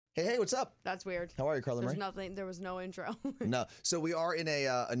Hey, what's up? That's weird. How are you, Carla Marie? There's nothing. There was no intro. No. So we are in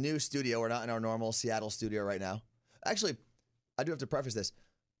a new studio. We're not in our normal Seattle studio right now. Actually, I do have to preface this.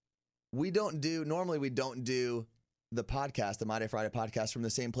 Normally we don't do the podcast, the My Day Friday podcast, from the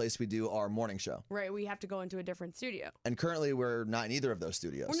same place we do our morning show. Right. We have to go into a different studio. And currently we're not in either of those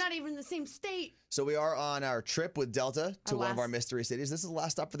studios. We're not even in the same state. So we are on our trip with Delta to one of our mystery cities. This is the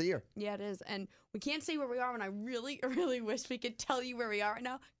last stop for the year. Yeah, it is. And we can't say where we are, and I really, really wish we could tell you where we are right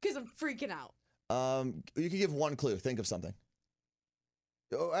now because I'm freaking out. You could give one clue. Think of something.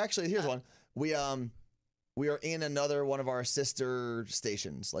 Oh, actually, here's one. We are in another one of our sister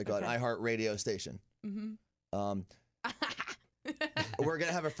stations, like an iHeartRadio station. Mm-hmm. We're going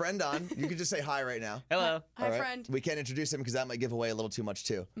to have a friend on. You can just say hi right now. Hello. Hi, friend. We can't introduce him because that might give away a little too much,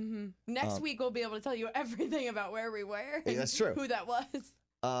 too. Mm-hmm. Next week, we'll be able to tell you everything about where we were. Yeah, that's true. Who that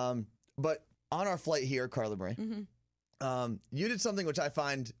was. But on our flight here, Carla Marie, you did something which I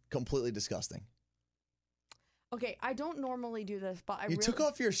find completely disgusting. Okay, I don't normally do this, but You took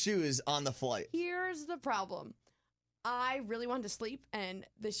off your shoes on the flight. Here's the problem. I really wanted to sleep, and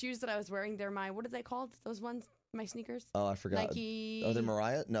the shoes that I was wearing, they're my, what are they called? Those ones? My sneakers? Oh, I forgot. Nike. Oh, they're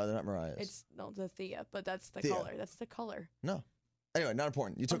Mariah? No, they're not Mariah's. The Thea, but that's the Thea. color. That's the color. No. Anyway, not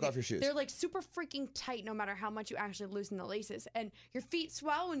important. You took off your shoes. They're like super freaking tight no matter how much you actually loosen the laces. And your feet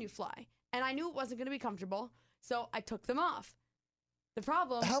swell when you fly. And I knew it wasn't going to be comfortable, so I took them off. The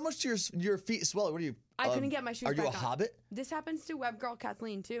problem... How much do your feet swell? What are you... I couldn't get my shoes back on. Are you a hobbit? This happens to web girl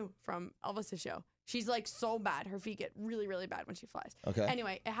Kathleen, too, from Elvis's show. She's like so bad. Her feet get really, really bad when she flies. Okay.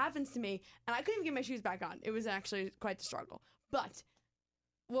 Anyway, it happens to me, and I couldn't even get my shoes back on. It was actually quite the struggle. But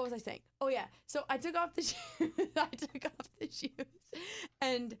what was I saying? Oh yeah. So I took off the shoes.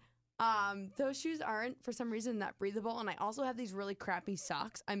 And those shoes aren't for some reason that breathable. And I also have these really crappy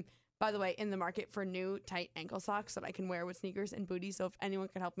socks. I'm, by the way, in the market for new tight ankle socks that I can wear with sneakers and booties. So if anyone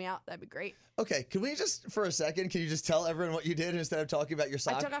can help me out, that'd be great. Okay, can we just, for a second, can you just tell everyone what you did instead of talking about your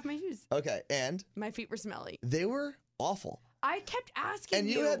socks? I took off my shoes. Okay, and? My feet were smelly. They were awful. I kept asking And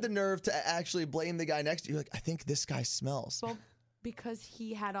you had the nerve to actually blame the guy next to you. You're like, I think this guy smells. Well, because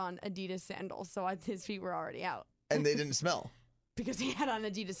he had on Adidas sandals, so his feet were already out. And they didn't smell. Because he had on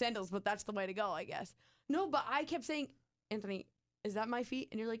Adidas sandals, but that's the way to go, I guess. No, but I kept saying, Anthony, is that my feet?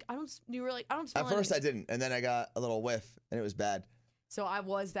 And you're like, you were like, I don't smell At first anything. I didn't, and then I got a little whiff, and it was bad. So I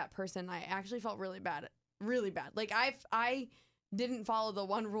was that person. I actually felt really bad. Really bad. Like, I didn't follow the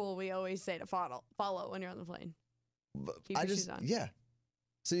one rule we always say to follow when you're on the plane. Keep your shoes on. Yeah.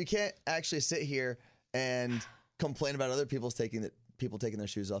 So you can't actually sit here and complain about other people taking their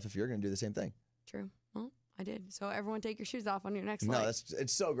shoes off if you're going to do the same thing. True. Well, I did. So everyone take your shoes off on your next No, flight.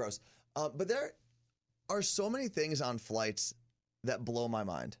 it's so gross. But there are so many things on flights that blow my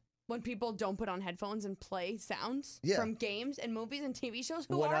mind. When people don't put on headphones and play sounds from games and movies and TV shows,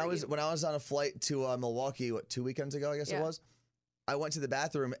 When I was on a flight to Milwaukee, 2 weekends ago, I guess it was, I went to the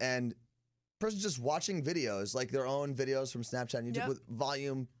bathroom and person just watching videos, like their own videos from Snapchat and YouTube with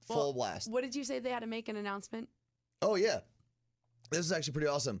volume full blast. What did you say they had to make an announcement? Oh, yeah. This is actually pretty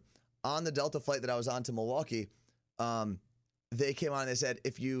awesome. On the Delta flight that I was on to Milwaukee, they came on and they said,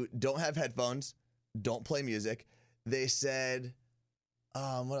 if you don't have headphones, don't play music. They said,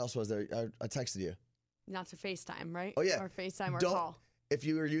 what else was there? I texted you. Not to FaceTime, right? Oh, yeah. Or FaceTime or call. If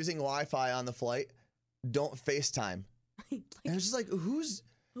you were using Wi-Fi on the flight, don't FaceTime. And it's just like, who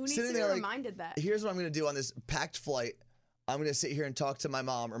needs to be reminded that? Here's what I'm going to do on this packed flight. I'm going to sit here and talk to my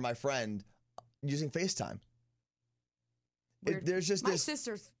mom or my friend using FaceTime. There's just my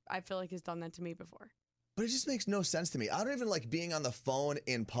sister, I feel like, has done that to me before. But it just makes no sense to me. I don't even like being on the phone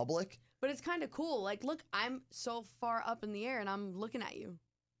in public. But it's kind of cool. Like, look, I'm so far up in the air and I'm looking at you.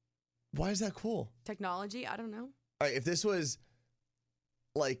 Why is that cool? Technology? I don't know. All right, if this was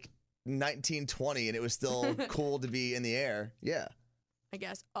like 1920 and it was still cool to be in the air, yeah. I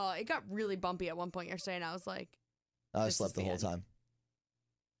guess. It got really bumpy at one point yesterday and I was like, I slept the whole time.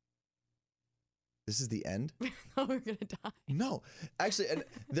 This is the end? Oh, we're going to die. No. Actually, and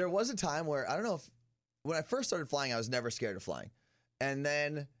there was a time where, I don't know if, when I first started flying, I was never scared of flying. And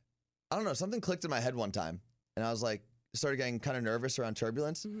then, I don't know, something clicked in my head one time. And I was like, started getting kind of nervous around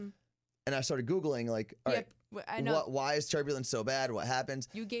turbulence. Mm-hmm. And I started Googling, like, all right, I know. Why is turbulence so bad? What happens?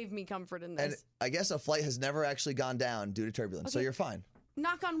 You gave me comfort in this. And I guess a flight has never actually gone down due to turbulence. Okay. So you're fine.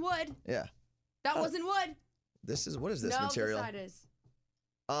 Knock on wood. Yeah. That wasn't wood. What is this material? No, this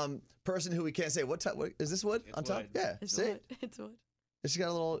side is. Person who we can't say what is this wood on top? Yeah, it's wood. It's wood. It's got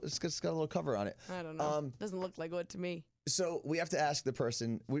a little cover on it. I don't know. Doesn't look like wood to me. So we have to ask the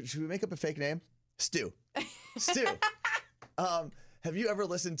person. Should we make up a fake name? Stu. Stu. Have you ever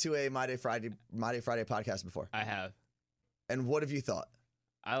listened to a My Day Friday podcast before? I have. And what have you thought?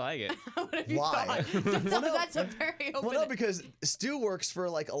 I like it. What have you Why? thought? Well, no. That's a very open. Well, no, because Stu works for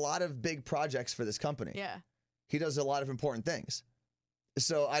like a lot of big projects for this company. yeah. He does a lot of important things.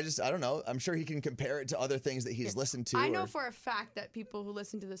 So I don't know. I'm sure he can compare it to other things that he's listened to. I know for a fact that people who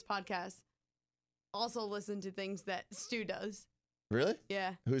listen to this podcast also listen to things that Stu does. Really?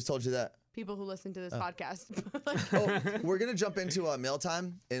 Yeah. Who's told you that? People who listen to this Oh. podcast. Oh, we're going to jump into mail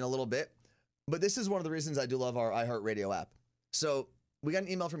time in a little bit. But this is one of the reasons I do love our iHeartRadio app. So we got an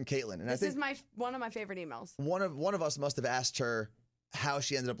email from Caitlin. And This I think is one of my favorite emails. one of us must have asked her how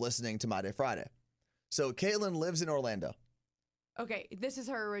she ended up listening to My Day Friday. So Caitlin lives in Orlando. Okay, this is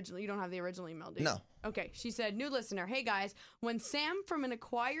her original. You don't have the original email, do you? No. Okay, she said, new listener. Hey guys, when Sam from an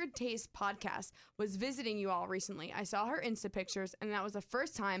Acquired Taste podcast was visiting you all recently, I saw her Insta pictures, and that was the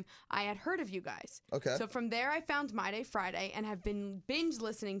first time I had heard of you guys. Okay. So from there, I found My Day Friday and have been binge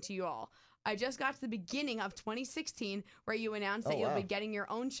listening to you all. I just got to the beginning of 2016 where you announced that Oh, you'll wow. be getting your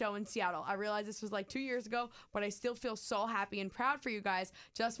own show in Seattle. I realize this was like 2 years ago, but I still feel so happy and proud for you guys.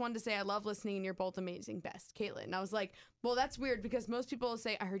 Just wanted to say I love listening and you're both amazing. Best, Caitlin. And I was like, well, that's weird because most people will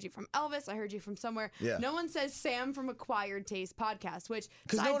say, I heard you from Elvis. I heard you from somewhere. Yeah. No one says Sam from Acquired Taste podcast, which...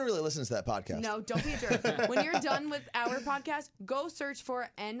 Because no one really listens to that podcast. No, don't be a jerk. When you're done with our podcast, go search for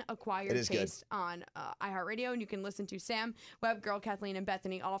An Acquired It is good. Taste on iHeartRadio, and you can listen to Sam, Webb Girl, Kathleen, and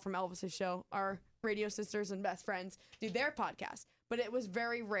Bethany, all from Elvis's show, our radio sisters and best friends, do their podcast. But it was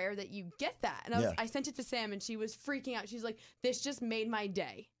very rare that you get that. And Yeah. I sent it to Sam, and she was freaking out. She's like, this just made my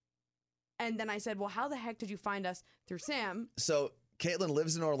day. And then I said, well, how the heck did you find us through Sam? So Caitlin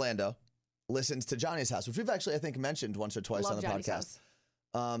lives in Orlando, listens to Johnny's House, which we've actually, I think, mentioned once or twice Love on the Johnny's podcast.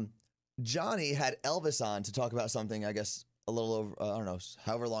 House. Johnny had Elvis on to talk about something, I guess, a little over, I don't know,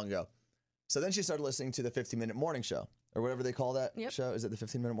 however long ago. So then she started listening to the 15-minute morning show, or whatever they call that Yep. show. Is it the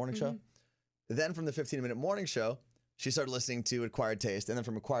 15-minute morning show? Mm-hmm. Then from the 15-minute morning show, she started listening to Acquired Taste. And then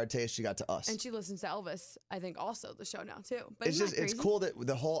from Acquired Taste, she got to us. And she listens to Elvis, I think, also the show now, too. But It's isn't just, that it's crazy? cool that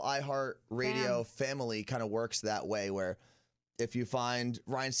the whole iHeart Radio family kind of works that way, where if you find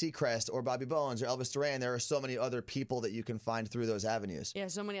Ryan Seacrest or Bobby Bones or Elvis Duran, there are so many other people that you can find through those avenues. Yeah,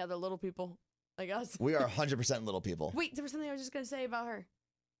 so many other little people like us. We are 100% little people. Wait, there was something I was just going to say about her.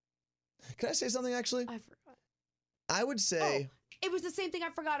 Can I say something, actually? I forgot. I would say, It was the same thing I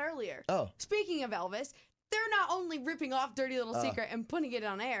forgot earlier. oh, Speaking of Elvis, they're not only ripping off Dirty Little Oh. Secret and putting it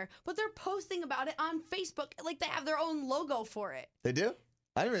on air, but they're posting about it on Facebook. Like they have their own logo for it. they do?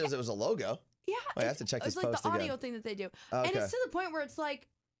 I didn't realize it was a logo. Yeah. Wait, I have to check it's this like post the again. audio thing that they do. Okay. And it's to the point where it's like,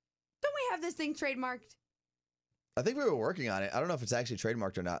 don't we have this thing trademarked? I think we were working on it. I don't know if it's actually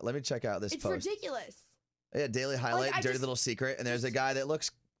trademarked or not. Let me check out this It's post. ridiculous. Yeah, Daily Highlight, I Dirty just- Little Secret, and there's a guy that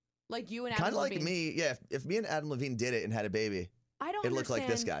looks Like you and kind Adam of like Levine. me. Yeah, if me and Adam Levine did it and had a baby, I don't it'd look like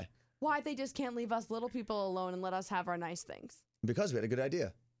this understand guy. why they just can't leave us little people alone and let us have our nice things. Because we had a good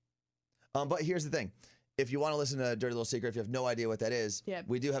idea. But here's the thing. If you want to listen to Dirty Little Secret, if you have no idea what that is, Yeah.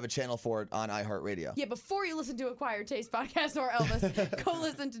 we do have a channel for it on iHeartRadio. Yeah, before you listen to Acquired Taste podcast or Elvis, go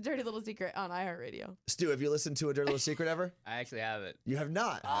listen to Dirty Little Secret on iHeartRadio. Stu, have you listened to a Dirty Little Secret ever? I actually have it. You have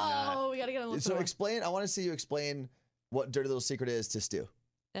not. Oh, we gotta get a little So more. explain, I want to see you explain what Dirty Little Secret is to Stu.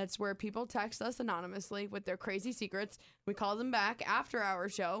 That's where people text us anonymously with their crazy secrets. We call them back after our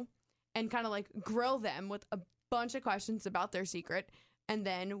show and kind of like grill them with a bunch of questions about their secret. And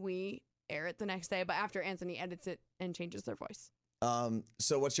then we air it the next day, but after Anthony edits it and changes their voice.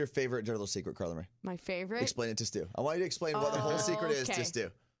 So what's your favorite Dirty Little Secret, Carla Marie? My favorite. Explain it to Stu. I want you to explain what the whole secret is Okay. to Stu.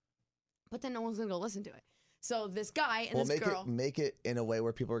 But then no one's going to go listen to it. So this guy and Well, this girl. make it in a way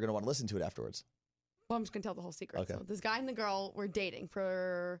where people are going to want to listen to it afterwards. Well, I'm just going to tell the whole secret. Okay. So this guy and the girl were dating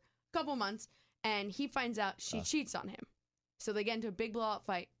for a couple months, and he finds out she cheats on him. So they get into a big blowout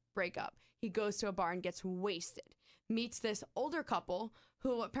fight, break up. He goes to a bar and gets wasted. Meets this older couple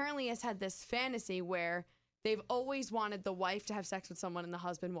who apparently has had this fantasy where they've always wanted the wife to have sex with someone and the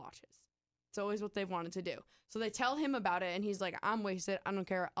husband watches. It's always what they've wanted to do. So they tell him about it, and he's like, I'm wasted. I don't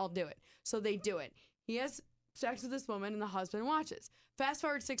care. I'll do it. So they do it. He has sex with this woman, and the husband watches. Fast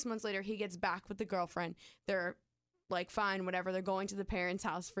forward 6 months later, he gets back with the girlfriend. They're like, fine, whatever. They're going to the parents'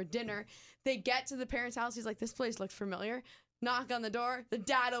 house for dinner. They get to the parents' house. He's like, this place looks familiar. Knock on the door. The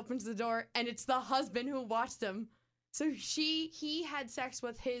dad opens the door, and it's the husband who watched him. So he had sex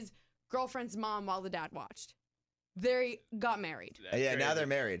with his girlfriend's mom while the dad watched. They got married. That's Yeah, now crazy. they're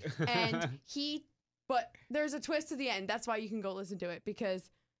married. And but there's a twist to the end. That's why you can go listen to it, because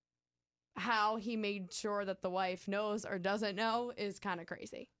how he made sure that the wife knows or doesn't know is kind of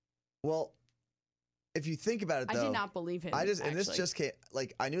crazy. Well, if you think about it, though, I did not believe him. and this actually. just came,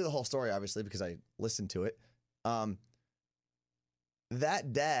 like, I knew the whole story, obviously, because I listened to it.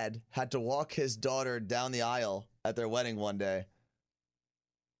 That dad had to walk his daughter down the aisle at their wedding one day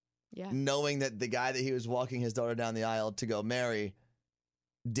Yeah. knowing that the guy that he was walking his daughter down the aisle to go marry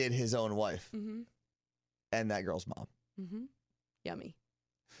did his own wife Mm-hmm. and that girl's mom. Mm-hmm. Yummy.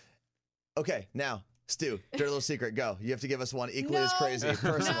 Okay, now, Stu, dirty little secret, go. You have to give us one equally as crazy,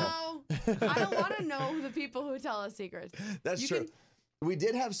 personal. No, I don't want to know the people who tell us secrets. That's You true. can- We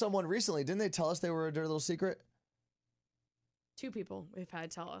did have someone recently, didn't they tell us they were a dirty little secret? 2 people we've had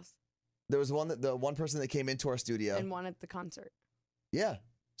tell us, There was the one person that came into our studio. and 1 at the concert. Yeah.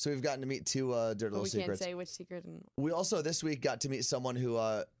 So we've gotten to meet 2 dirty But little we secrets. can't say which secret. And We also this week got to meet someone who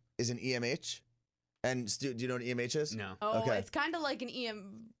is an EMH. And Stu, do you know what an EMH is? No. oh, it's kind of like an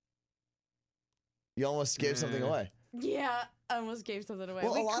EM. You almost gave something away. Yeah, I almost gave something away.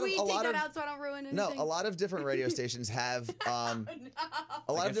 Well, Can we take that of- out so I don't ruin anything? No, a lot of different radio stations have a lot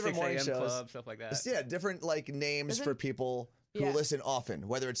Like of different 6 morning a.m. shows. club, stuff like that. Yeah, different like names Isn't- for people who Yeah. listen often,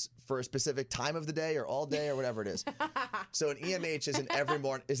 whether it's for a specific time of the day or all day or whatever it is. So an EMH is an every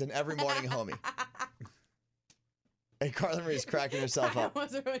morning homie. Hey, Carla Marie's cracking herself I up.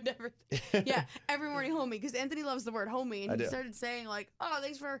 almost ruined everything. Yeah, every morning homie, because Anthony loves the word homie, and I he do. started saying like, "Oh,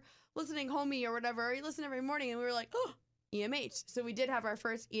 thanks for listening, homie," or whatever. He listened every morning, and we were like, "Oh, EMH." So we did have our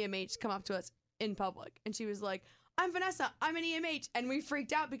first EMH come up to us in public, and she was like, "I'm Vanessa. I'm an EMH," and we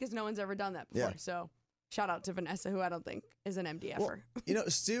freaked out because no one's ever done that before. Yeah. So shout out to Vanessa, who I don't think is an MDFer. Well, you know,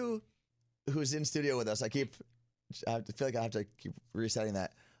 Stu, who's in studio with us, I feel like I have to keep resetting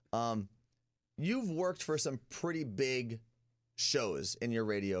that. You've worked for some pretty big shows in your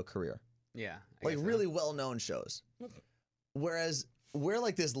radio career, Yeah. I like guess so. really well-known shows. Whereas we're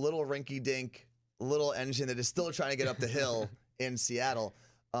like this little rinky-dink little engine that is still trying to get up the hill in Seattle.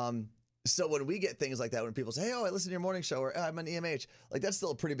 So when we get things like that, when people say, "Hey, oh, I listen to your morning show," or "I'm an EMH," like that's still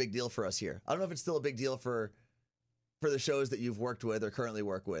a pretty big deal for us here. I don't know if it's still a big deal for the shows that you've worked with or currently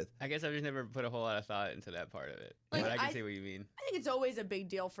work with. I guess I've just never put a whole lot of thought into that part of it. Like, but I can I- see what you mean. I think it's always a big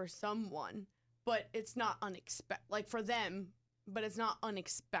deal for someone, but it's not unexpected. Like for them, but it's not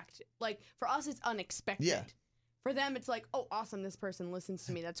unexpected. Like for us, it's unexpected. Yeah. For them, it's like, oh, awesome, this person listens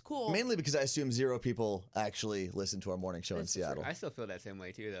to me. That's cool. Mainly because I assume 0 people actually listen to our morning show That's in Seattle. I still feel that same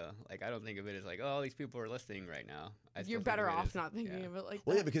way too, though. Like I don't think of it as like, oh, these people are listening right now. I still You're think better of it off as- not thinking yeah. of it like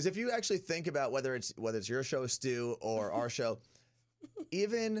Well, yeah, that. because if you actually think about whether it's your show, Stu, or our show,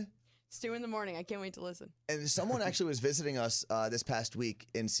 even Stu in the morning. I can't wait to listen. and someone actually was visiting us this past week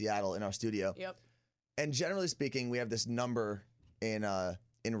in Seattle in our studio. Yep. And generally speaking, we have this number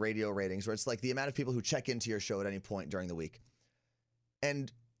in radio ratings where it's like the amount of people who check into your show at any point during the week.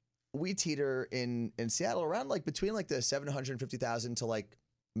 And we teeter in Seattle around like between like the 750,000 to like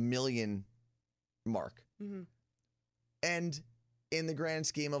million mark. Mm-hmm. And in the grand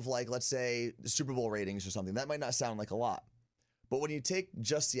scheme of like, let's say the Super Bowl ratings or something, that might not sound like a lot. But when you take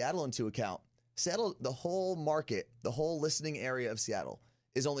just Seattle into account, Seattle, the whole market, the whole listening area of Seattle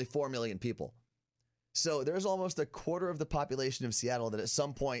is only 4 million people. So there's almost a quarter of the population of Seattle that at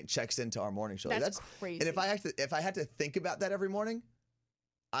some point checks into our morning show. That's crazy. And if I had to think about that every morning,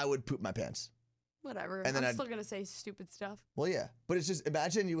 I would poop my pants. Whatever. and then I'm I'd- still gonna say stupid stuff. Well, yeah, but it's just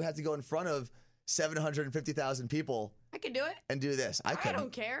imagine you had to go in front of 750,000 people I can do it. and do this. I I couldn't.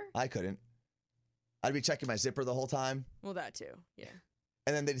 don't care. I couldn't. I'd be checking my zipper the whole time, Well, that too. Yeah.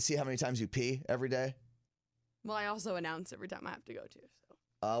 and then they'd see how many times you pee every day. Well, I also announce every time I have to go to.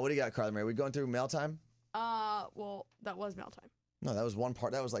 So. What do you got, Carla Mary? We going through mail time? Well, that was mail time. No, that was one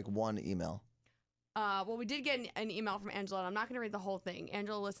part. That was like one email. Well, we did get an email from Angela, and I'm not going to read the whole thing.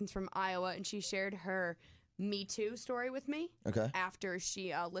 Angela listens from Iowa, and she shared her Me Too story with me Okay. after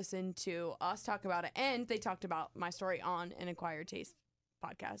she listened to us talk about it. And they talked about my story on an Acquired Taste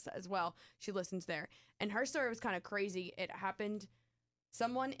podcast as well. She listens there. And her story was kind of crazy. It happened,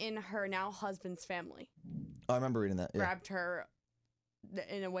 someone in her now husband's family Oh, I remember reading that. Yeah. grabbed her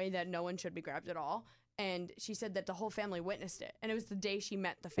in a way that no one should be grabbed at all. And she said that the whole family witnessed it. And it was the day she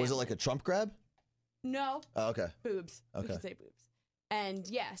met the family. Was it like a Trump grab? No. Oh, okay. Boobs. We Okay. can say boobs. And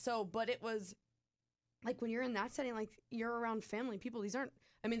yeah, so, but it was like when you're in that setting, like you're around family people. These aren't,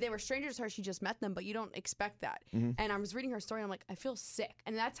 I mean, they were strangers to her. She just met them, but you don't expect that. Mhm. And I was reading her story and I'm like, I feel sick.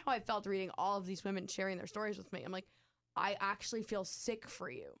 And that's how I felt reading all of these women sharing their stories with me. I'm like, I actually feel sick for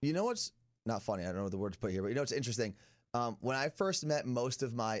you. You know what's not funny? I don't know the word to put here, but you know what's interesting? When I first met most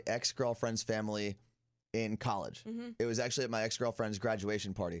of my ex-girlfriend's family in college, Mhm. it was actually at my ex-girlfriend's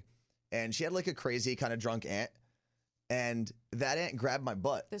graduation party. And she had like a crazy kind of drunk aunt. And that aunt grabbed my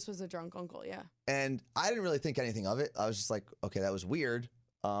butt. This was a drunk uncle, yeah. And I didn't really think anything of it. I was just like, okay, that was weird.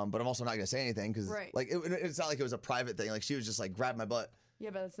 But I'm also not going to say anything because Right. like it's not like it was a private thing. Like she was just like, grab my butt. Yeah,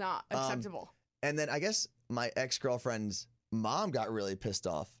 but it's not Um, acceptable. And then I guess my ex-girlfriend's mom got really pissed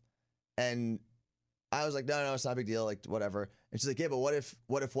off. And I was like, no, it's not a big deal. Like, whatever. And she's like, yeah, but what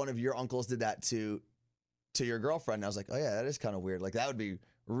if one of your uncles did that to your girlfriend? And I was like, oh yeah, that is kind of weird. Like, that would be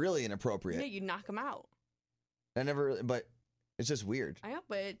really inappropriate. Yeah, you knock them out. I never, but it's just weird. I know,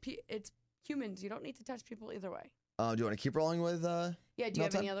 but it's humans. You don't need to touch people either way. Do you want to keep rolling with? Yeah. Do you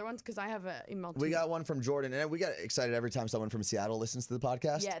have Meltdown? any other ones? Because I have an email. We got one from Jordan, and we get excited every time someone from Seattle listens to the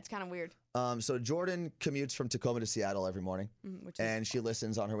podcast. Yeah, it's kind of weird. So Jordan commutes from Tacoma to Seattle every morning, Which is and she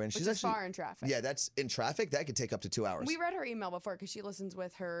listens on her way. And which she's is actually far in traffic. yeah, that's in traffic. That could take up to 2 hours. We read her email before because she listens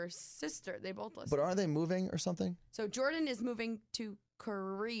with her sister. They both listen. But aren't they moving or something? So Jordan is moving to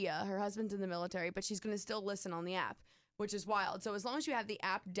Korea. Her husband's in the military, but she's going to still listen on the app, which is wild. So as long as you have the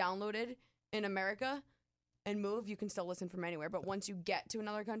app downloaded in America and move, you can still listen from anywhere. But once you get to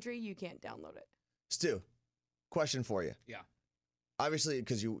another country, you can't download it. Stu, question for you. Yeah. Obviously,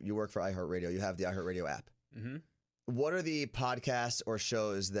 because you work for iHeartRadio, you have the iHeartRadio app. Mm-hmm. What are the podcasts or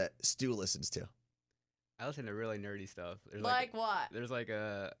shows that Stu listens to? I listen to really nerdy stuff. There's Like what? There's like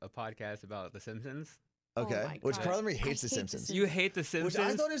a podcast about The Simpsons. Okay, my which God. Carla Marie I hates The hate The Simpsons. Simpsons. You hate The Which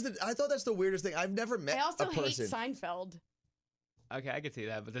Simpsons? I thought that's the weirdest thing. I've never met I also a person. hate Seinfeld. Okay, I could see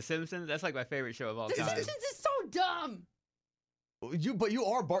that. But The Simpsons, that's like my favorite show of all The time. Simpsons is so dumb. But you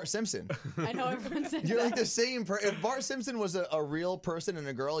are Bart Simpson. I know everyone says You're that. like the same. If Bart Simpson was a real person and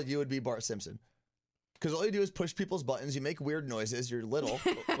a girl, you would be Bart Simpson. Because all you do is push people's buttons. You make weird noises. You're little.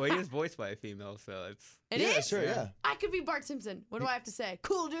 Well, he is voiced by a female, so it's It yeah, is? sure, yeah. I could be Bart Simpson. What do I have to say?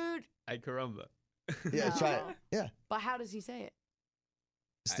 Cool, dude. I caramba. Yeah, try it. No. Yeah. But how does he say it?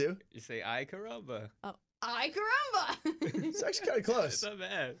 Stu? You say I caramba. Oh, ay caramba. It's actually kind of It's close. not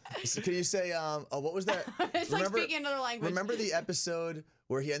bad. So can you say, what was that? It's like speaking another language. Remember the episode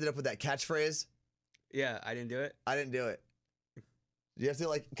where he ended up with that catchphrase? Yeah, I didn't do it. I didn't do it. You have to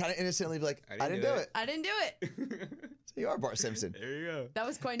like kind of innocently be like, I didn't do it. I didn't do it. So you are Bart Simpson. There you go. That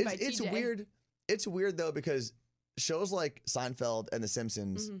was coined by It's TJ. weird. It's weird though because shows like Seinfeld and The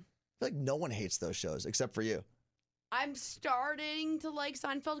Simpsons, I feel like no one hates those shows except for you. I'm starting to like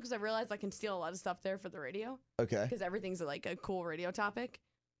Seinfeld because I realized I can steal a lot of stuff there for the radio Okay. because everything's like a cool radio topic.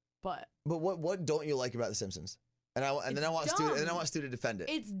 But What don't you like about The Simpsons? And then I want Stu to defend it.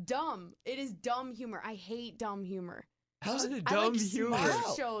 it's dumb. It is dumb humor. I hate dumb humor. How's it? it I dumb like humor? smart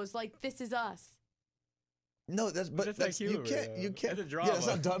How? shows like This Is Us. No, that's That's like humor, you though. can't. That's a Yeah, that's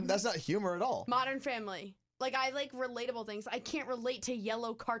not drama. dumb. That's not humor at all. Modern Family. Like I like relatable things. I can't relate to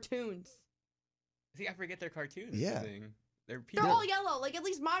yellow cartoons. See, I forget they're cartoons. Yeah. The thing. They're people. They're all yellow. Like at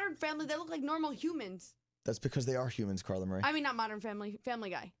least Modern Family, they look like normal humans. That's because they are humans, Carla Marie. I mean, not Modern Family,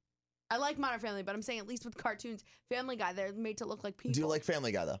 Family Guy. I like Modern Family, but I'm saying at least with cartoons, Family Guy, they're made to look like people. Do you like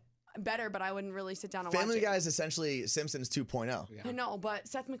Family Guy though? Better, but I wouldn't really sit down and Family watch Guy is essentially Simpsons 2.0. Yeah. it. I know, but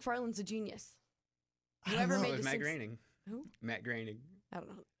Seth MacFarlane's a genius. I don't Whoever know. made Oh, it was The Matt Simpsons- Groening. Who? Matt Groening. I don't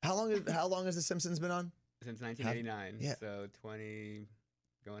know. How long has The Simpsons been on? Since 1989. yeah. So 20,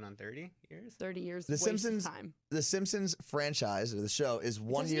 going on 30 years? 30 years. The waste Simpsons- Of time. The Simpsons franchise or the show is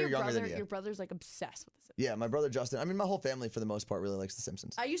one Doesn't year your younger brother, than you. Your brother's like obsessed with The Simpsons. Yeah, my brother Justin. I mean, my whole family for the most part really likes The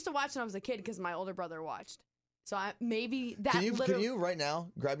Simpsons. I used to watch when I was a kid because my older brother watched. So maybe that Can literally, you right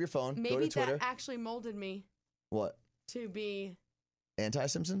now grab your phone, go maybe to Twitter? that actually molded me What? to be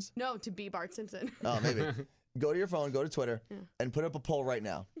Anti-Simpsons? to be Bart Simpson. Oh, maybe. Go to your phone, go to Twitter, Yeah. and put up a poll right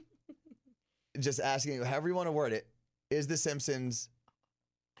now. Just asking, however you want to word it, is The Simpsons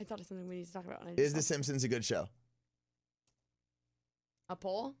I thought it's something we need to talk about. and I is just The stopped. Simpsons a good show? A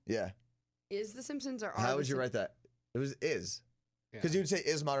poll? Yeah. Is The Simpsons or are How The would you Sim- write that? It was is. Yeah. Because you'd say,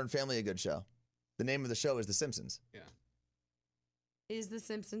 is Modern Family a good show? The name of the show is The Simpsons. Is The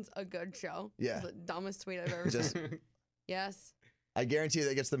Simpsons a good show? Yeah. That's the dumbest tweet I've ever Just- seen. Yes. I guarantee you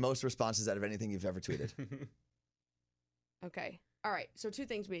that gets the most responses out of anything you've ever tweeted. Okay. All right. So 2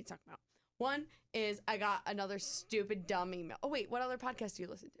 things we need to talk about. One is I got another stupid dumb email. Oh wait, what other podcast do you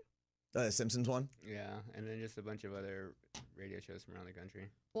listen to? The Simpsons one? Yeah, and then just a bunch of other radio shows from around the country.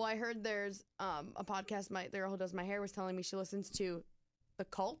 Well, I heard there's a podcast. The girl who does my hair was telling me she listens to The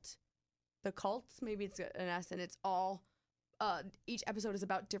Cult. The Cults, maybe it's an S, and it's all. Each episode is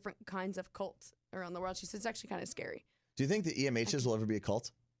about different kinds of cults around the world. She says it's actually kind of scary. Do you think the EMHs will ever be a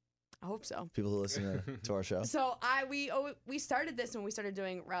cult? I hope so. People who listen to our show? So we started this when we started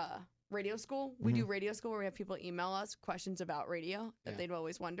doing radio school. We do radio school where we have people email us questions about radio that Yeah. they'd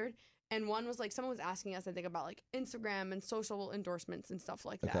always wondered. And one was like someone was asking us, I think, about like Instagram and social endorsements and stuff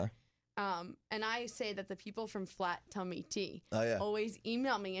like that. Okay. And I say that the people from Flat Tummy Tea Oh, yeah. always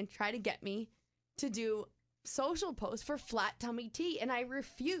email me and try to get me to do social posts for Flat Tummy Tea. And I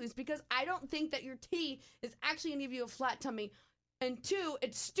refuse because I don't think that your tea is actually going to give you a flat tummy. And 2,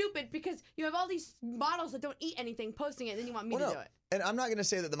 it's stupid because you have all these models that don't eat anything posting it, and then you want me Well, to no. do it. And I'm not going to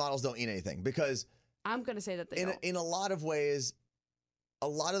say that the models don't eat anything because I'm gonna say that they don't. In a lot of ways, a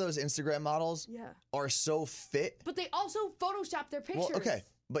lot of those Instagram models Yeah. are so fit. But they also Photoshop their pictures. Well, okay,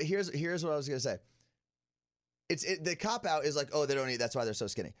 but here's what I was gonna say. The cop out is like, oh, they don't eat. That's why they're so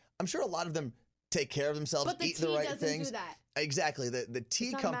skinny. I'm sure a lot of them take care of themselves, But the eat tea the right doesn't things. do that. Exactly. The tea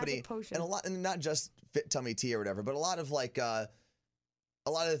It's not a company magic potion. and not just Fit Tummy Tea or whatever, but a lot of a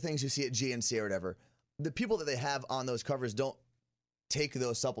lot of the things you see at GNC or whatever. The people that they have on those covers don't take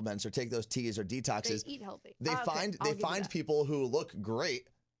those supplements or take those teas or detoxes. They eat healthy. They Okay, find I'll give you that. people who look great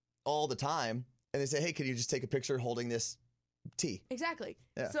all the time, and they say, "Hey, can you just take a picture holding this tea?" Exactly.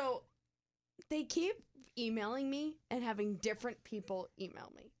 Yeah. So they keep emailing me and having different people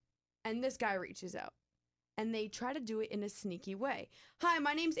email me. And this guy reaches out. And they try to do it in a sneaky way. Hi,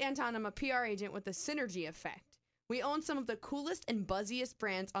 my name's Anton. I'm a PR agent with the Synergy Effect. We own some of the coolest and buzziest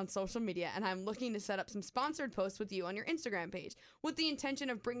brands on social media, and I'm looking to set up some sponsored posts with you on your Instagram page with the intention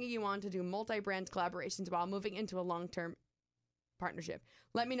of bringing you on to do multi-brand collaborations while moving into a long-term partnership.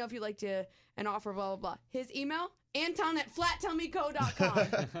 Let me know if you'd like to an offer, blah, blah, blah. His email,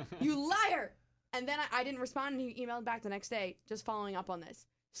 anton@flattummyco.com. You liar! And then I didn't respond, and he emailed back the next day, just following up on this.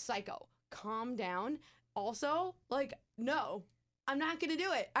 Psycho. Calm down. Also, no, I'm not going to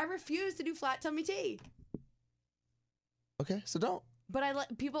do it. I refuse to do flat tummy tea. Okay, so don't. But I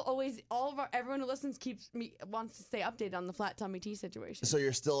let people always, everyone who listens wants to stay updated on the flat tummy tea situation. So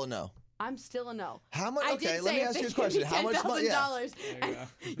you're still a no. I'm still a no. How much? I Okay, did let say me if ask they you a give question. me How much money? Yeah. $10,000, There you go.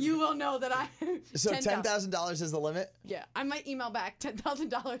 you will know that I. So $10,000 is the limit. Yeah, I might email back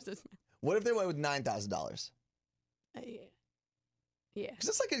 $10,000 is. What if they went with $9,000? Yeah. Because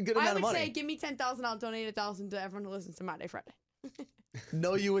that's like a good I amount would of money. say give me $10,000. I'll donate $1,000 to everyone who listens to My Day Friday.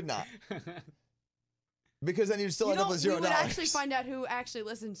 No, you would not. Because then you'd still You end up know, with we $0. would actually find out who actually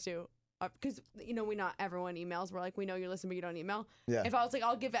listens to. Because, we not everyone emails. We're like, we know you listen, but you don't email. Yeah. If I was like,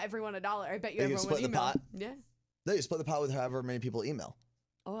 I'll give everyone $1, I bet you You can everyone would split the email. pot? Yeah. No, you split the pot with however many people email.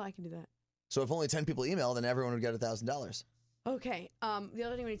 Oh, I can do that. So if only 10 people email, then everyone would get $1,000. Okay. The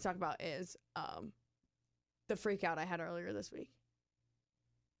other thing we need to talk about is the freak out I had earlier this week.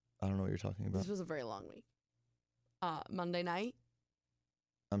 I don't know what you're talking about. This was a very long week. Monday night,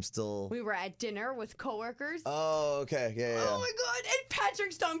 I'm still. we were at dinner with coworkers. Oh, okay. Yeah, yeah. Oh my god! And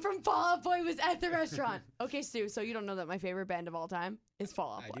Patrick Stump from Fall Out Boy was at the restaurant. Okay, Stu. So you don't know that my favorite band of all time is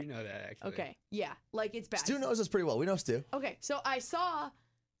Fall Out I Boy. do know that actually. Okay. Yeah. It's bad. Stu knows us pretty well. We know Stu. Okay. So I saw.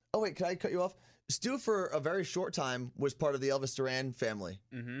 Oh, wait. Can I cut you off? Stu, for a very short time, was part of the Elvis Duran family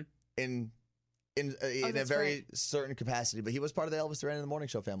Mm-hmm. in a that's very right. certain capacity. But he was part of the Elvis Duran in the Morning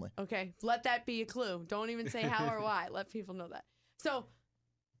Show family. Okay. Let that be a clue. Don't even say how or why. Let people know that. So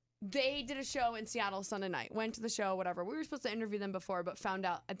they did a show in Seattle Sunday night. Went to the show, whatever. We were supposed to interview them before, but found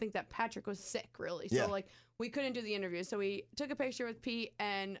out I think that Patrick was sick, really. So Yeah. we couldn't do the interview. So we took a picture with Pete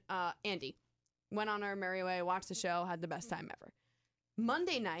and Andy. Went on our merry way, watched the show, had the best time ever.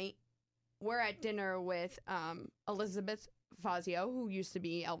 Monday night, we're at dinner with Elizabeth Fazio, who used to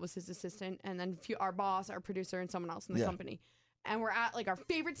be Elvis's assistant, and then our boss, our producer, and someone else in the Yeah. company. And we're at our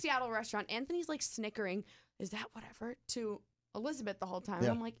favorite Seattle restaurant. Anthony's snickering, is that whatever, to Elizabeth the whole time.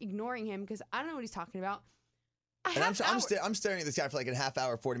 Yeah. And I'm ignoring him because I don't know what he's talking about. And I'm staring at this guy for a half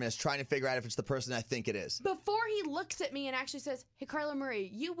hour, 40 minutes, trying to figure out if it's the person I think it is. Before he looks at me and actually says, "Hey, Carla Murray,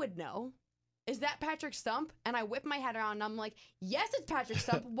 you would know. Is that Patrick Stump?" And I whip my head around and I'm like, "Yes, it's Patrick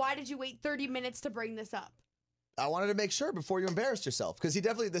Stump. Why did you wait 30 minutes to bring this up?" I wanted to make sure before you embarrassed yourself. Because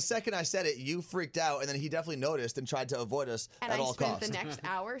the second I said it, you freaked out, and then he definitely noticed and tried to avoid us And at I all spent costs. the next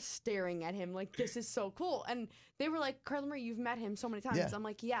hour staring at him this is so cool. And they were like, "Carla Marie, you've met him so many times." Yeah. I'm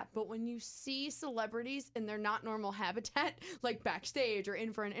like, "Yeah, but when you see celebrities in their not normal habitat, backstage or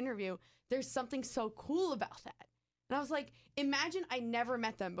in for an interview, there's something so cool about that." And I was like, imagine I never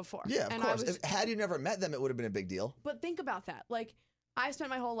met them before. Yeah, of and course. Had you never met them, it would have been a big deal. But think about that. I spent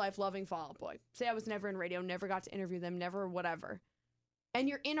my whole life loving Fall Out Boy. Say I was never in radio, never got to interview them, never whatever. And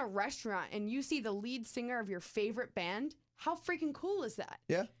you're in a restaurant and you see the lead singer of your favorite band. How freaking cool is that?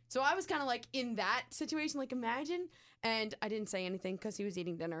 Yeah. So I was kind of in that situation, imagine. And I didn't say anything because he was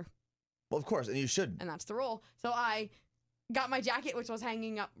eating dinner. Well, of course, and you should. And that's the rule. So I got my jacket, which was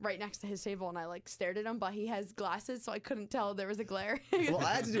hanging up right next to his table, and I stared at him, but he has glasses, so I couldn't tell there was a glare. Well,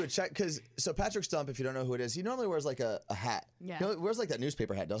 I had to do a check because Patrick Stump, if you don't know who it is, he normally wears a hat. Yeah. He wears that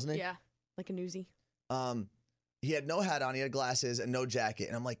newspaper hat, doesn't he? Yeah, like a newsie. He had no hat on. He had glasses and no jacket,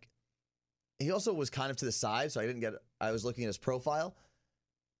 and I'm like, he also was kind of to the side, so I was looking at his profile.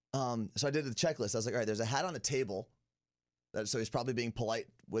 So I did the checklist. I was like, all right, there's a hat on the table, so he's probably being polite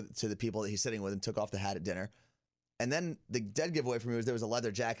to the people that he's sitting with, and took off the hat at dinner. And then the dead giveaway for me was there was a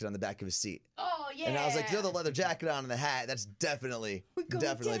leather jacket on the back of his seat. Oh yeah. And I was like, throw the leather jacket on and the hat. That's definitely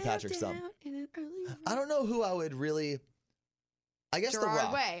Patrick's thumb. I don't know who I would really. I guess The Gerard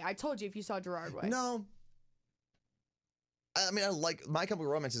Rock. Way. I told you if you saw Gerard Way. No. I mean, I like My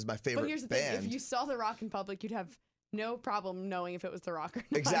Chemical Romance is my favorite But here's the band. thing: if you saw The Rock in public, you'd have no problem knowing if it was The Rock or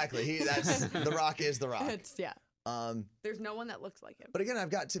not. Exactly. The Rock is The Rock. Yeah. Um, There's no one that looks like him. but again, I've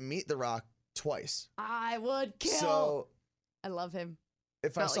got to meet The Rock twice. I would kill. So I love him.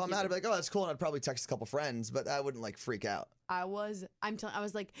 if I Felt saw like him you out, I'd did. be like, oh, that's cool. And I'd probably text a couple friends, but I wouldn't like freak out. I was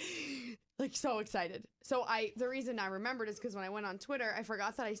like so excited. So the reason I remembered is because when I went on Twitter, I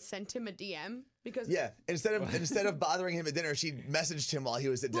forgot that I sent him a DM because Yeah. Instead of bothering him at dinner, she messaged him while he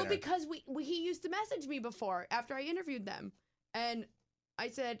was at dinner. well, because he used to message me before after I interviewed them, and I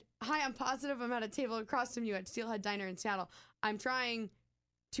said, "Hi, I'm positive I'm at a table across from you at Steelhead Diner in Seattle. I'm trying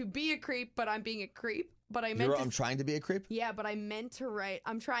to be a creep, but I'm being a creep. But I meant I'm trying to be a creep? yeah, but I meant to write.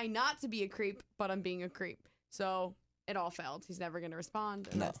 I'm trying not to be a creep, but I'm being a creep. So it all failed. He's never going to respond,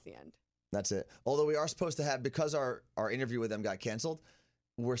 and No. that's the end. That's it. Although we are supposed to have, because our interview with them got canceled,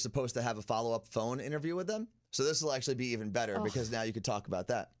 we're supposed to have a follow-up phone interview with them. So this will actually be even better Oh. because now you could talk about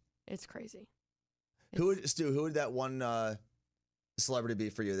that. It's crazy. Who would that one celebrity be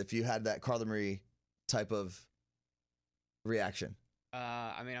for you if you had that Carla Marie type of reaction?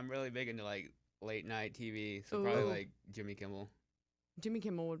 I mean, I'm really big into like late night TV, so probably Ooh. like Jimmy Kimmel. Jimmy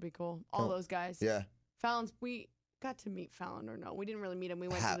Kimmel would be cool. All Cool. those guys. Yeah. Fallon's. We got to meet Fallon, or no? We didn't really meet him. We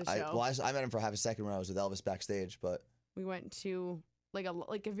went to the show. I met him for half a second when I was with Elvis backstage, but We went to like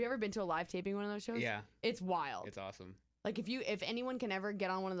have you ever been to a live taping one of those shows? Yeah, It's wild. it's awesome. Like if anyone can ever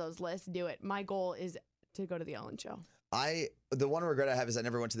get on one of those lists, do it. My goal is to go to the Ellen Show. the one regret I have is I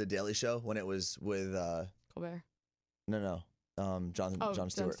never went to the Daily Show when it was with Colbert. Jon Jon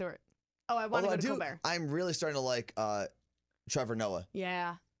Stewart. Stewart. Oh, I want to Although go to Colbert. I'm really starting to like Trevor Noah.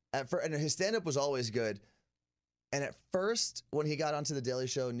 Yeah. And his stand-up was always good. And at first, when he got onto the Daily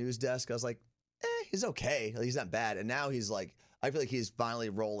Show news desk, I was like, he's okay. Like, he's not bad. And now he's like, I feel like he's finally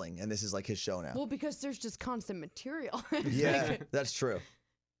rolling, and this is like his show now. Well, because there's just constant material. It's Yeah, like, that's true.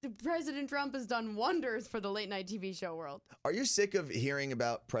 President Trump has done wonders for the late night TV show world. Are you sick of hearing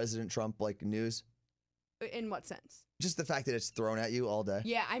about President Trump like news? In what sense? Just the fact that it's thrown at you all day.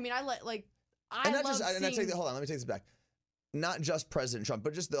 Yeah, I mean, I love Hold on, let me take this back. Not just President Trump,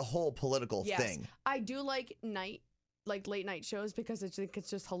 but just the whole political Yes. thing. I do like late night shows because it's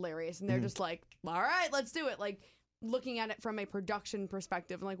just hilarious, and they're Mm-hmm. just like, all right, let's do it. Like looking at it from a production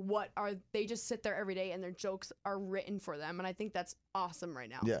perspective, like they just sit there every day and their jokes are written for them, and I think that's awesome right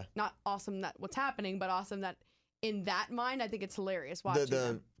now. Yeah. Not awesome that what's happening, but awesome that in that mind, I think it's hilarious watching The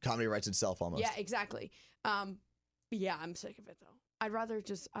them. comedy writes itself almost. Yeah, exactly. Yeah, I'm sick of it though. I'd rather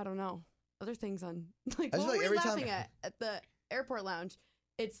just I don't know other things on like I what just were like we every time- laughing at the airport lounge?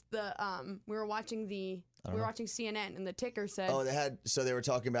 It's the we were watching CNN and the ticker said Oh, they were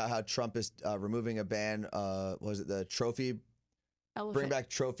talking about how Trump is removing a ban. Was it the trophy? elephant. Bring back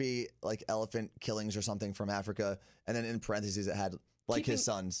trophy like elephant killings or something from Africa, and then in parentheses it had like his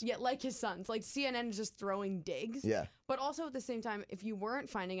sons. Yeah, like his sons. Like CNN is just throwing digs. Yeah, But also at the same time, if you weren't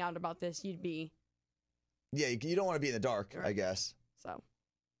finding out about this, you'd be yeah. You don't want to be in the dark, I Right. guess. so.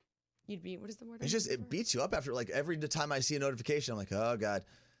 You'd be what is the word? It's just it beats you up after like every time I see a notification. I'm like, oh god,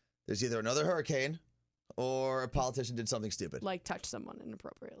 there's either another hurricane or a politician did something stupid. like touch someone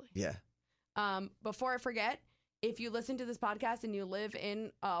inappropriately. Yeah. Before I forget, if you listen to this podcast and you live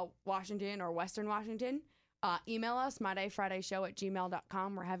in Washington or Western Washington, email us,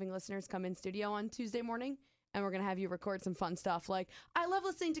 mydayfridayshow@gmail.com. We're having listeners come in studio on Tuesday morning, and we're going to have you record some fun stuff. Like, I love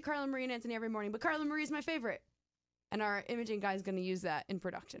listening to Carla Marie and Anthony every morning, but Carla Marie is my favorite. And our imaging guy is going to use that in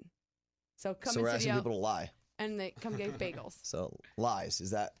production. So come So in we're asking studio people to lie. and they come get bagels. So lies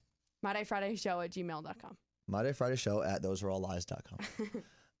is that mydayfridayshow@gmail.com.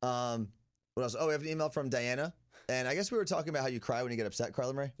 mydayfridayshow@thoseareallies.com. What else? Oh, we have an email from Diana. And I guess we were talking about how you cry when you get upset,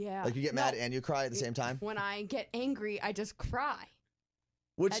 Carla Marie. Yeah. Like you get mad and you cry at the same time. When I get angry, I just cry.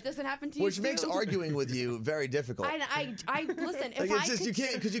 Which That doesn't happen to you which makes too? arguing with you very difficult. I listen. If Like I it's just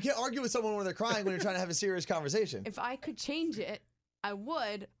could, you can't argue with someone when they're crying when you're trying to have a serious conversation. if I could change it, I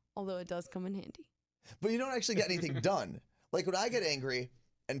would. Although it does come in handy. But you don't actually get anything done. Like when I get angry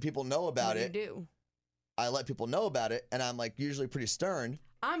and people know about What it, do you do? I let people know about it, and I'm like usually pretty stern.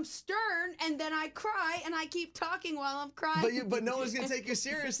 I'm stern, and then I cry, and I keep talking while I'm crying. But no one's gonna take you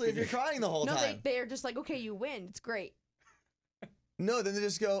seriously if you're crying the whole no, time. they're just like, okay, you win. It's great. No, then they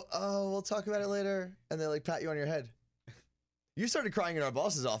just go, oh, we'll talk about it later, and they like pat you on your head. You started crying in our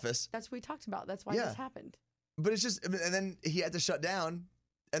boss's office, That's what we talked about. That's why Yeah. this happened. but it's just, and then he had to shut down,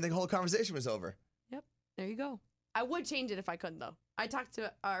 and the whole conversation was over. There you go. I would change it if I could, though. I talked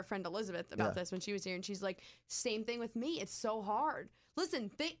to our friend Elizabeth about this when she was here, and she's like, same thing with me. It's so hard.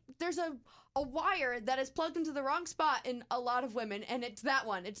 Listen, there's a wire that is plugged into the wrong spot in a lot of women, and it's that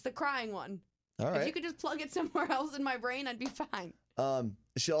one. It's the crying one. All right. If you could just plug it somewhere else in my brain, I'd be fine.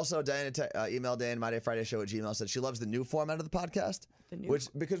 She also, Diana, emailed Dan, MyDayFridayShow@gmail, said she loves the new format of the podcast.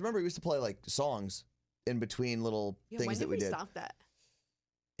 Because remember, we used to play like songs in between little things that we did. When did we stop that?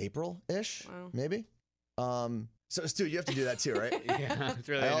 April-ish, Wow. maybe. So Stu, you have to do that too, right? Yeah, it's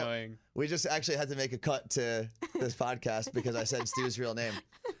really annoying. We just actually had to make a cut to this podcast because I said Stu's real name.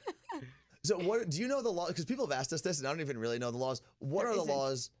 So what do you know the law? Because people have asked us this, and I don't even really know the laws. What are the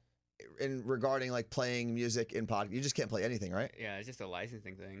laws in regarding like playing music in podcast? You just can't play anything, right? Yeah, it's just a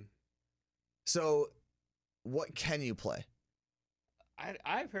licensing thing. So what can you play?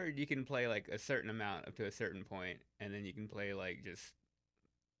 I've heard you can play like a certain amount up to a certain point, and then you can play like just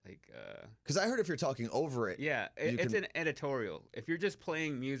like because I heard if you're talking over it, yeah, it's an editorial. If you're just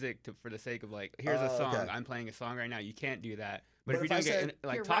playing music for the sake of like, here's a song, okay. I'm playing a song right now, you can't do that. But if if you're I doing said-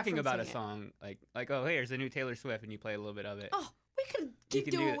 like You're talking about a referencing it. song, like oh hey, there's a new Taylor Swift, and you play a little bit of it. Oh, we could keep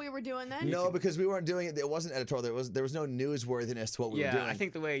can doing do what it. we were doing then. no, because we weren't doing it. It wasn't editorial. There was no newsworthiness to what we were Yeah, doing. I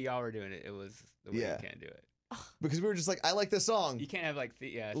think the way y'all were doing it, it was the way Yeah. you can't do it. because we were just like, I like this song. You can't have like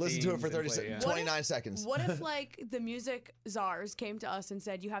Listen to it for themes and 30 play, yeah. 29 seconds. What if like the music czars came to us and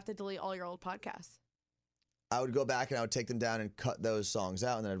said you have to delete all your old podcasts? I would go back and I would take them down and cut those songs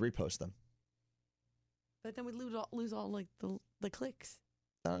out, and then I'd repost them. But then we'd lose all like the clicks.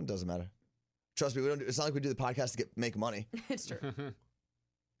 It doesn't matter. Trust me, we don't. It's not like we do the podcast to make money. It's true.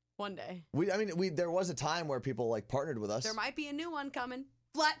 One day There was a time where people like partnered with us there might be a new one coming.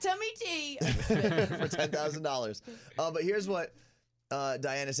 Flat tummy tea. for $10,000. But here's what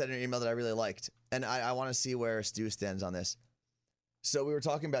Diana said in her email that I really liked, and I want to see where Stu stands on this. So we were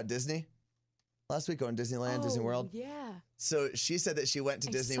talking about Disney last week, going to Disneyland, Disney World. Yeah. So she said that she went to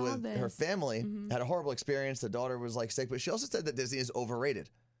I Disney saw with her this. family, had a horrible experience. The daughter was like sick, but she also said that Disney is overrated.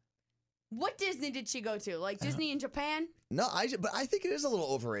 What Disney did she go to? Like Disney in Japan? No, but I think it is a little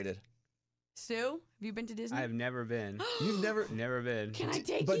overrated. Stu, have you been to Disney? I have never been. You've never. Never been. Can I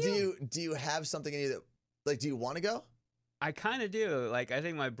take But you? do you have something in you that like do you want to go? I kind of do. Like, I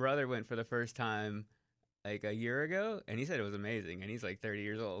think my brother went for the first time like a year ago, and he said it was amazing, and he's like 30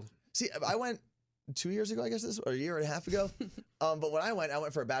 years old. See, I went 2 years ago, I guess or a year and a half ago. But when I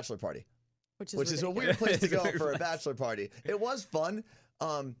went for a bachelor party, Which is a ridiculous. weird place to It's a go weird for a place. bachelor party. It was fun.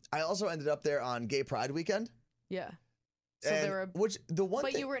 I also ended up there on Gay Pride weekend. Yeah. So and there were, the one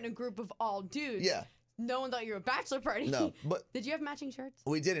but thing, you were in a group of all dudes. yeah, No one thought you were a bachelor party. no, but Did you have matching shirts?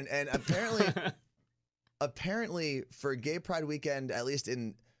 we didn't. And apparently for Gay Pride weekend, at least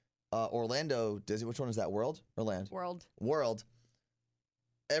in Orlando, Disney, which one is that? World or Land? World.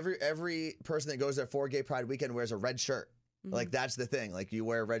 Every person that goes there for Gay Pride weekend wears a red shirt. Mhm. Like that's the thing. Like you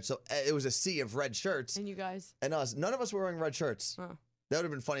wear red. So it was a sea of red shirts, And you guys. and us. None of us were wearing red shirts. Oh. That would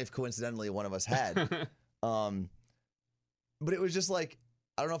have been funny if coincidentally one of us had. But it was just like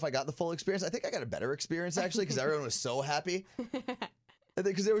I don't know if I got the full experience. I think I got a better experience actually because everyone was so happy.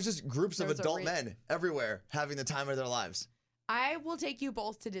 Because there was just groups of There was a adult men everywhere having the time of their lives. I will take you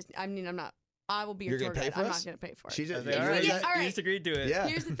both to Disney. I mean, I'm not. I will be You're your tour gonna pay guide. for I'm us? not going to pay for it. She just, All you right, heard Yeah, that? all you right. just agreed to it. Yeah.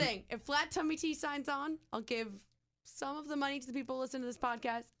 Here's the thing. If Flat Tummy Tea signs on, I'll give some of the money to the people who listen to this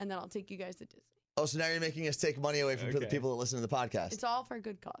podcast, and then I'll take you guys to Disney. Oh, so now you're making us take money away from the Okay. people that listen to the podcast. It's all for a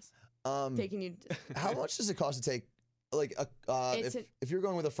good cause. Taking you to Disney. How much does it cost to take, like, It's if you're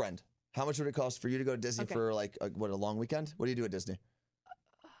going with a friend, how much would it cost for you to go to Disney Okay. for like a long weekend? What do you do at Disney?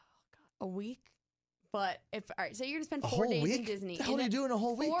 A week? But if, all right, so you're going to spend A 4 whole days week? in Disney. What the hell are you doing a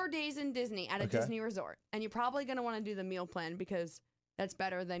whole week? 4 days in Disney at a Okay. Disney resort. And you're probably going to want to do the meal plan because that's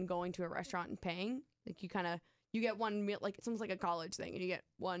better than going to a restaurant and paying. Like you get one meal, like it's almost like a college thing, and you get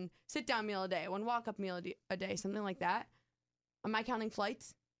one sit down meal a day, one walk up meal a day, something like that. Am I counting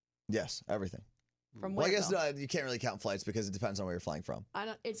flights? Yes, everything. From Well, I where, guess though? you can't really count flights because it depends on where you're flying from. I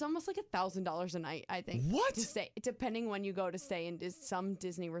don't. It's almost like $1,000 a night. I think. What? To stay, depending when you go to stay in some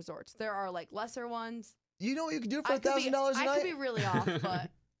Disney resorts. There are like lesser ones. You know what you can do for I could be- $1,000 a night? I could be really off,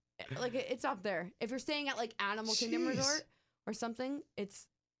 but like it's up there. If you're staying at like Animal Kingdom Jeez. Resort or something, it's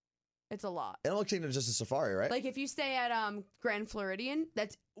a lot. Animal Kingdom is just a safari, right? Like if you stay at Grand Floridian,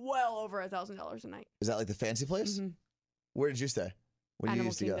 that's well over $1,000 a night. Is that like the fancy place? Mhm. Where did you stay? When you Animal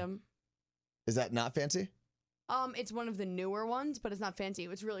used to go? Kingdom. Is that not fancy? It's one of the newer ones, but it's not fancy.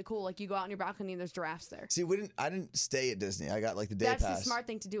 It's really cool. Like you go out on your balcony and there's giraffes there. See, I didn't stay at Disney. I got like the day That's pass. the smart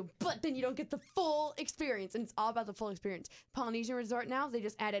thing to do, but then you don't get the full experience, and it's all about the full experience. Polynesian Resort now, they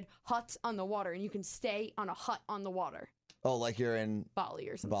just added huts on the water, and you can stay on a hut on the water. Oh, like you're in Bali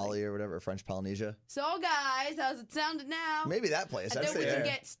or something. Bali or whatever, French Polynesia. So guys, how's it sounding now? Maybe that place. And I'd then say we can there.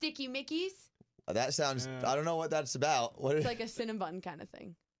 get Sticky Mickeys. That sounds. I don't know what that's about. What? It's like a cinnamon kind of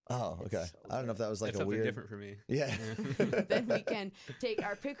thing. Oh, okay. so I don't know if that was like That's a something weird. different for me. Yeah. Then we can take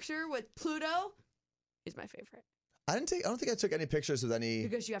our picture with Pluto. Is my favorite I don't think I took any pictures with any.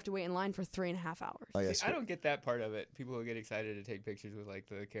 because you have to wait in line for 3.5 hours. Oh, See, yes. I don't get that part of it. People who get excited to take pictures with like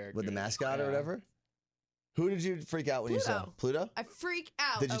the character. With the mascot or whatever. Who did you freak out when you saw Pluto? I freak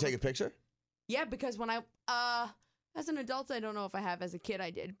out. Did you take a picture? Yeah, because when I as an adult, I don't know if I have. As a kid, I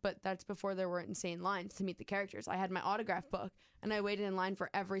did, but that's before there were insane lines to meet the characters. I had my autograph book, and I waited in line for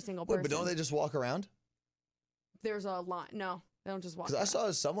every single person. Wait, but don't they just walk around? There's a line. No, they don't just walk. Because I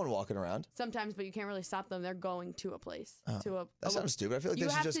around. saw someone walking around. Sometimes, but you can't really stop them. They're going to a place. Oh, to a. That sounds stupid. I feel like You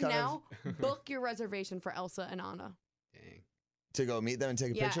they should have just to kind now of book your reservation for Elsa and Anna. Dang. to go meet them and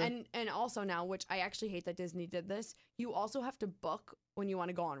take a Yeah, picture. and also now, which I actually hate that Disney did this. You also have to book when you want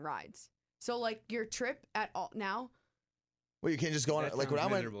to go on rides. So like your trip at all now. Well, you can't just go on That like when I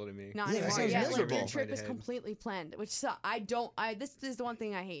sounds went. miserable to me. Not Yeah, that anymore. sounds Yeah, like miserable. your trip is Ahead. completely planned, which this is the one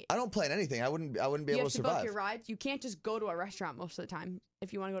thing I hate. I don't plan anything. I wouldn't be You able have to to book survive. your rides. You can't just go to a restaurant most of the time.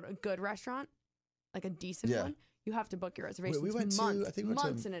 If you want to go to a good restaurant, like a decent Yeah. one, you have to book your reservations we went to- months, I think we went to-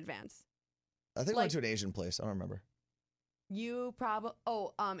 months in advance. I think we like- went to an Asian place. I don't remember. You probably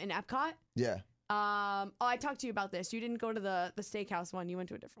in Epcot. Yeah, I talked to you about this. You didn't go to the steakhouse one. You went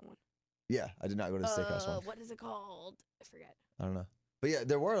to a different one. yeah. I did not go to the steakhouse one. What is it called? I forget. I don't know. But yeah,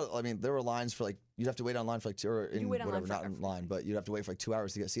 there were. I mean, there were lines for like you'd have to wait online for like 2 or in wait online whatever, for not in line, but you'd have to wait for like 2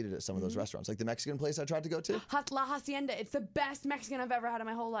 hours to get seated at some of those Mhm. restaurants, like the Mexican place I tried to go to. La Hacienda. It's the best Mexican I've ever had in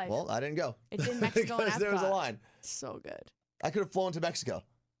my whole life. Well, I didn't go. It's in Mexico and because there was a Epcot. line. It's so good. I could have flown to Mexico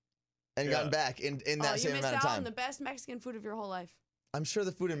and Yeah. gotten back in that You same missed amount of out on time. the best Mexican food of your whole life. I'm sure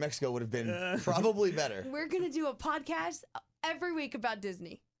the food in Mexico would have been probably better. We're gonna do a podcast every week about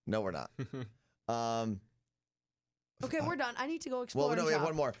Disney. No, we're not. Okay, we're done. I need to go explore. Well, no, and we have shop.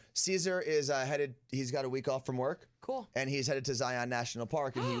 one more. Caesar is headed. He's got a week off from work, Cool. and he's headed to Zion National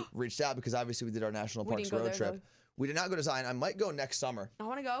Park. And he reached out because obviously we did our national We parks didn't go road there, trip. though. We did not go to Zion. I might go next summer. I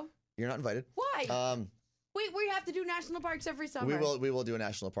want to go. You're not invited. Why? Wait, we have to do national parks every summer. We will do a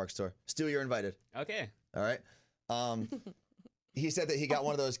national parks tour. Stu, you're invited. Okay. All right. He said that he got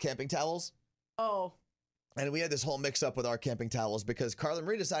one of those camping towels, Oh, and we had this whole mix up with our camping towels because Carla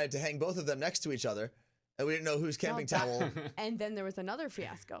Marie decided to hang both of them next to each other, and we didn't know whose camping that- towel. and then there was another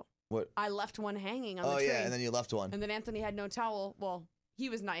fiasco. What? I left one hanging on Oh the tree. yeah, and then you left one. And then Anthony had no towel. Well, he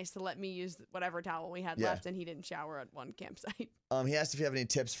was nice to let me use whatever towel we had Yeah. left, and he didn't shower at one campsite. He asked if you have any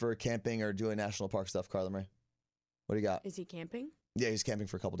tips for camping or doing national park stuff, Carla Marie. What do you got? Is he camping? Yeah, he's camping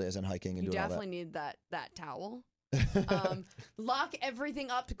for a couple days and hiking and You doing definitely need that towel. all that. Lock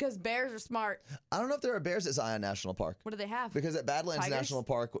everything up because bears are smart. I don't know if there are bears at Zion National Park What do they have? because at Badlands Tigers? National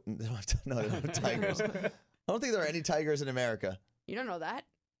Park, they don't have tigers. I don't think there are any tigers in America. You don't know that.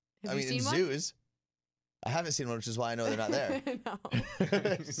 Have I mean, you in seen one? zoos. I haven't seen one, which is why I know they're not there. No.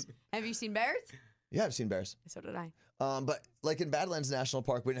 Have you seen bears? Yeah, I've seen bears. So did I. But like in Badlands National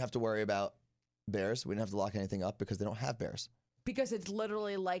Park, we didn't have to worry about bears. We didn't have to lock anything up because they don't have bears. Because it's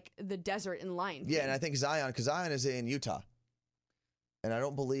literally like the desert in Lion Yeah, King. and I think Zion, because Zion is in Utah. And I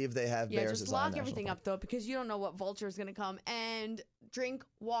don't believe they have Yeah, bears just at Zion lock National everything Park. up though, because you don't know what vulture is gonna come, and drink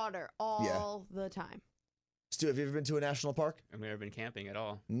water all the time. Stu, have you ever been to a national park? I've never been camping at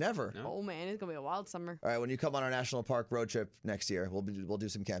all. Never. No. Oh man, it's gonna be a wild summer. All right, when you come on our national park road trip next year, we'll do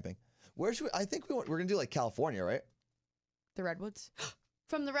some camping. Where should we? I think we're gonna do like California, right? The redwoods,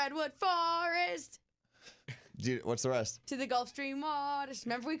 from the redwood forest Dude, what's the rest? to the Gulf Stream waters.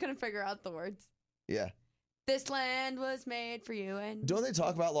 Remember, we couldn't figure out the words. Yeah. This land was made for you and Don't they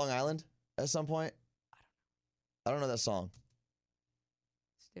talk about Long Island at some point? I don't know that song.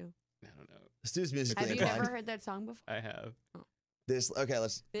 Stu. I don't know. Stu's musically Have you inclined. never heard that song before? I have.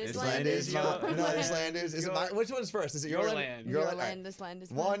 Let's. This land is mine. your No, this land. land is it mine? Which one's first? Is it your, Your land? land. Your Your land. All right. land, this land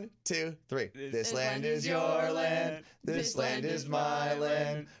is mine. 1, 2, 3. This land is your land. This land is my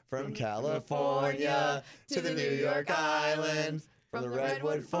land. From California to the New York Island. From the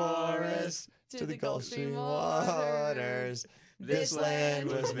redwood forest to the Gulf Stream waters. This land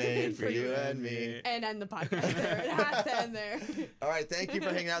was made for you and me. And end the podcast there. It has to end there. All right, thank you for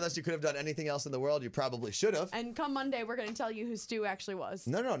hanging out with us. You could have done anything else in the world. You probably should have. And come Monday, we're going to tell you who Stu actually was.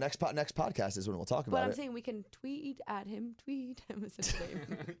 No, next podcast is when we'll talk But about I'm it. saying we can tweet at him. Tweet him as his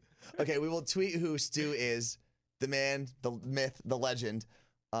name. Okay, we will tweet who Stu is, the man, the myth, the legend.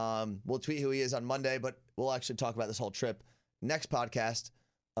 We'll tweet who he is on Monday, but we'll actually talk about this whole trip next podcast.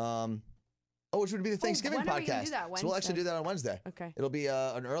 Oh, which would be the Thanksgiving when are we podcast. gonna do that? So we'll actually Wednesday? do that on Wednesday. Okay. It'll be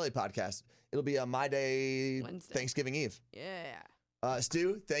an early podcast. It'll be My Day Wednesday. Thanksgiving Eve. Yeah.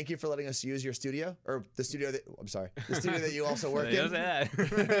 Stu, thank you for letting us use your studio, or the studio that, I'm sorry, the studio that you also work Don't in. say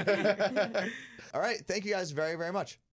that. All right. Thank you guys very, very much.